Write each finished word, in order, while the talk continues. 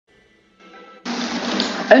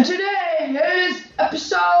And today is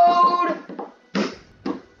episode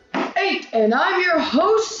 8, and I'm your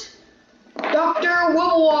host, Dr.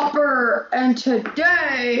 Wibblewhopper, and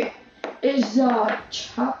today is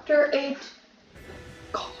chapter 8,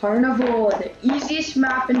 Carnival, the easiest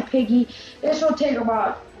map in Piggy. This will take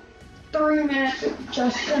about 3 minutes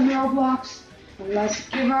just in Roblox. And let's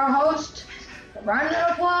give our host a round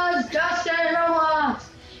of applause, Justin Roblox.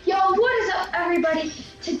 Yo, what is up, everybody?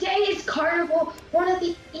 Today is Carnival, one of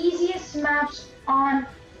the easiest maps on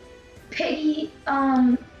Piggy.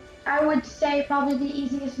 I would say probably the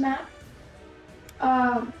easiest map.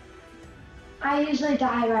 I usually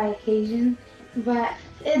die by occasion, but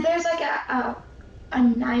there's like a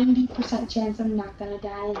 90% chance I'm not gonna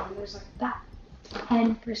die, and then there's like that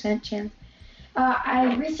 10% chance.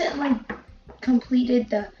 I recently completed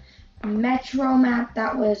the Metro map.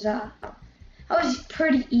 That was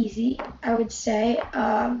pretty easy, I would say.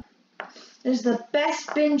 This is the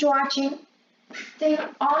best binge watching thing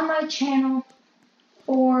on my channel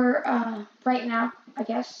for right now, I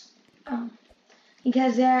guess,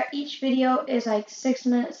 because each video is like 6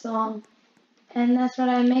 minutes long, and that's what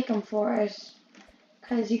I make them for, is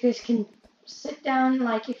because you guys can sit down,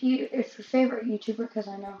 like if your favorite YouTuber, because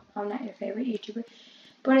I know I'm not your favorite YouTuber,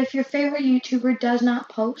 but if your favorite YouTuber does not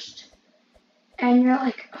post, and you're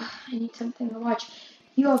like, oh, I need something to watch,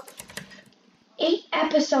 you have 8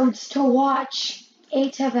 episodes to watch,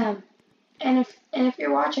 8 of them, and if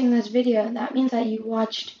you're watching this video, that means that you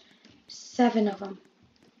watched 7 of them.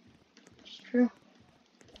 It's true,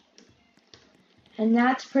 and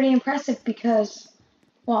that's pretty impressive because,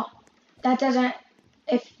 well, that doesn't,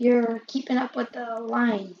 if you're keeping up with the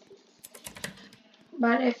line,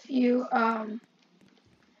 but if you have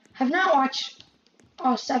not watched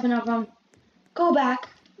all 7 of them, go back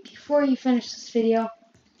before you finish this video.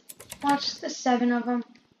 Watch the 7 of them.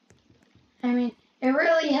 I mean, it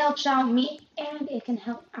really helps out me, and it can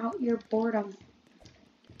help out your boredom.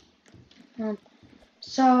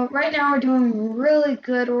 So right now we're doing really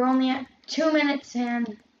good. We're only at 2 minutes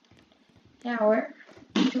in. Yeah, we're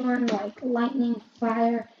doing like lightning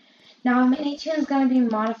fire. Now Mini-Toon's gonna be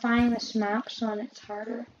modifying this map so it's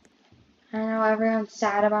harder. I know everyone's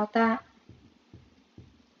sad about that.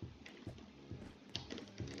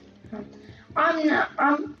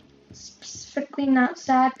 I'm specifically not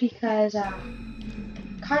sad because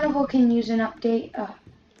Carnival can use an update.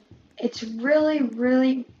 It's really,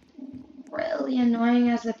 really, really annoying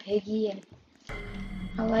as a Piggy, and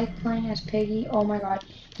I like playing as Piggy. Oh my god,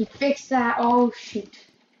 he fixed that. Oh shoot.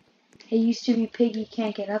 It used to be Piggy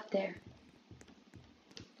can't get up there.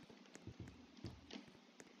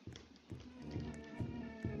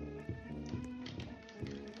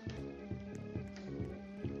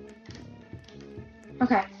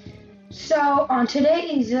 Okay, so on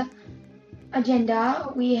today's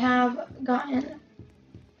agenda, we have gotten,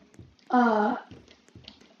 I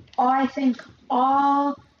think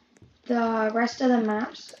all the rest of the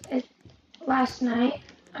maps. Last night,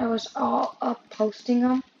 I was all up posting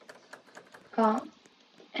them, and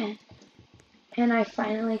I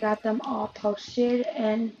finally got them all posted,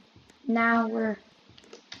 and now we're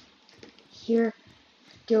here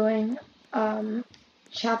doing,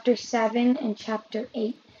 Chapter 7 and Chapter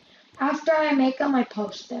 8. After I make them, I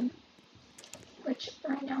post them. Which,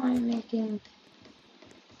 right now I'm making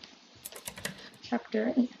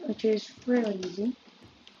Chapter 8, which is really easy.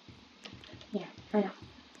 Yeah, I know.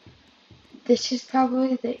 This is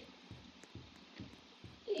probably the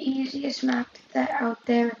easiest map out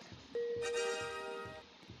there.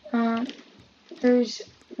 There's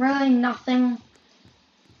really nothing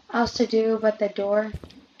else to do but the door,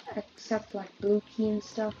 except like blue key and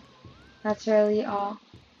stuff. That's really all.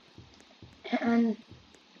 And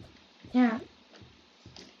yeah.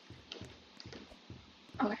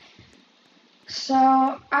 Okay.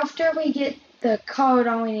 So after we get the code,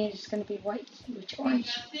 all we need is gonna be white key, which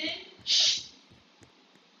orange. Shh.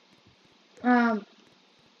 Sorry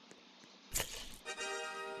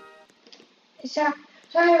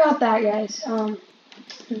about that, guys.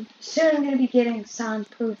 Soon I'm gonna be getting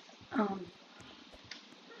soundproof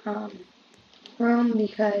room,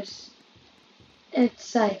 because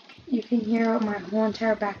it's like you can hear my whole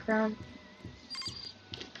entire background,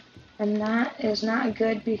 and that is not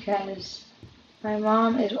good because my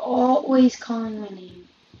mom is always calling my name,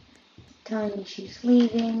 telling me she's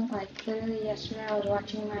leaving. Like literally yesterday, I was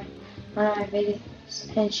watching one of my videos,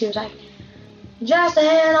 and she was like,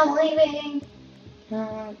 "Justin, I'm leaving."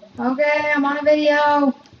 Okay, I'm on a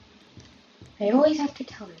video. I always have to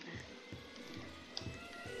tell her that.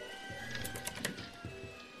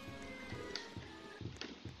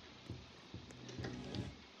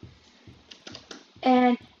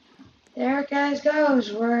 And there it guys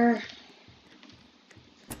goes.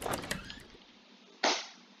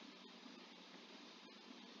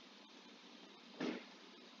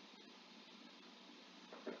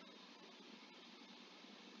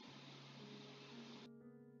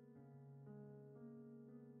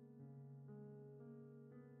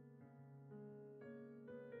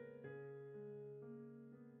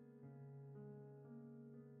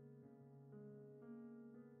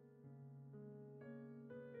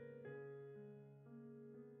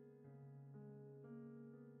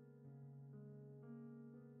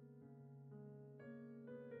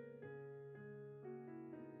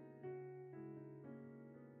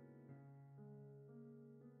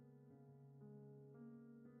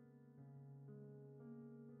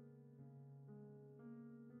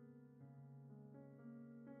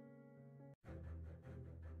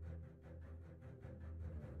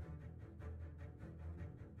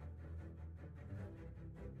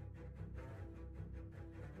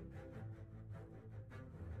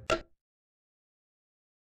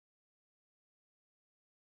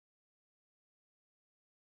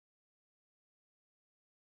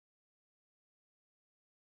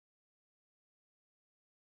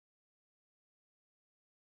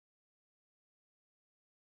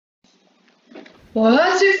 Well,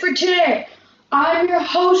 that's it for today. I'm your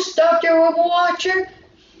host, Dr. Wibble Watcher,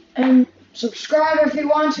 and subscribe if you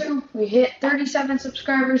want to. We hit 37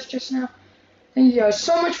 subscribers just now. Thank you guys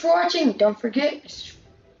so much for watching. Don't forget, it's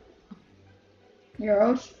your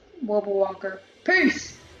host, Wibble Walker.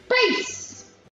 Peace! Peace!